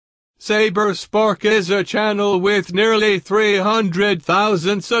Saberspark is a channel with nearly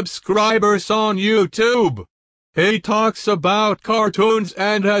 300,000 subscribers on YouTube. He talks about cartoons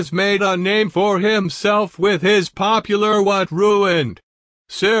and has made a name for himself with his popular What Ruined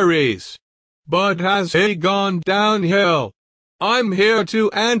series. But has he gone downhill? I'm here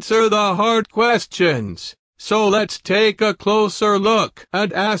to answer the hard questions. So let's take a closer look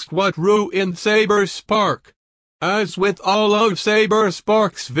and ask what ruined Saberspark. As with all of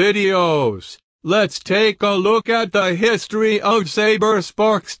Saberspark's videos, let's take a look at the history of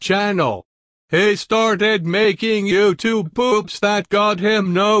Saberspark's channel. He started making YouTube poops that got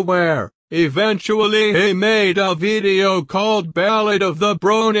him nowhere. Eventually he made a video called Ballad of the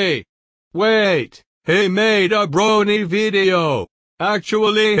Brony. Wait, he made a Brony video.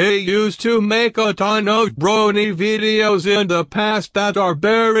 Actually, he used to make a ton of Brony videos in the past that are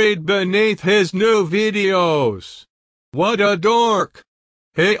buried beneath his new videos. What a dork!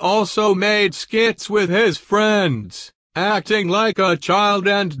 He also made skits with his friends, acting like a child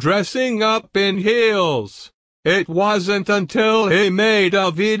and dressing up in heels. It wasn't until he made a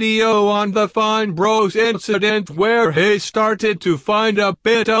video on the Fine Bros incident where he started to find a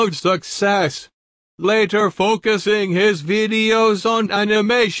bit of success. Later focusing his videos on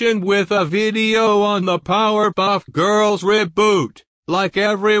animation with a video on the Powerpuff Girls reboot, like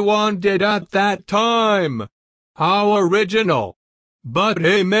everyone did at that time. How original! But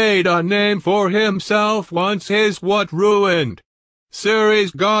he made a name for himself once his What Ruined series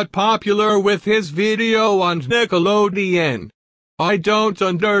got popular with his video on Nickelodeon. I don't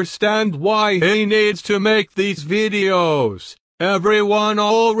understand why he needs to make these videos. Everyone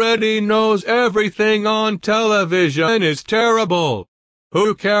already knows everything on television is terrible.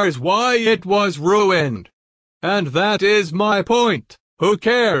 Who cares why it was ruined? And that is my point. Who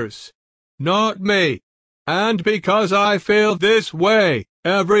cares? Not me. And because I feel this way,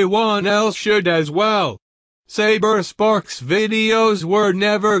 everyone else should as well. Saberspark's videos were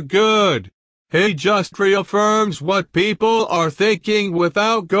never good. He just reaffirms what people are thinking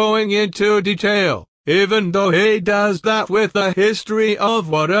without going into detail. Even though he does that with the history of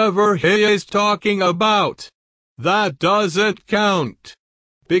whatever he is talking about. That doesn't count.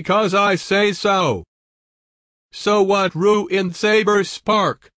 Because I say so. So what ruined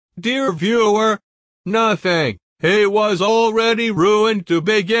Saberspark, dear viewer? Nothing. He was already ruined to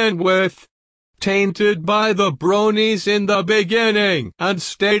begin with. Tainted by the bronies in the beginning and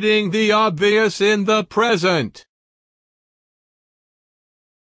stating the obvious in the present.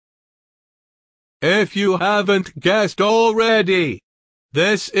 If you haven't guessed already,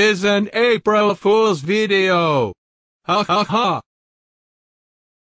 this is an April Fool's video. Ha ha ha.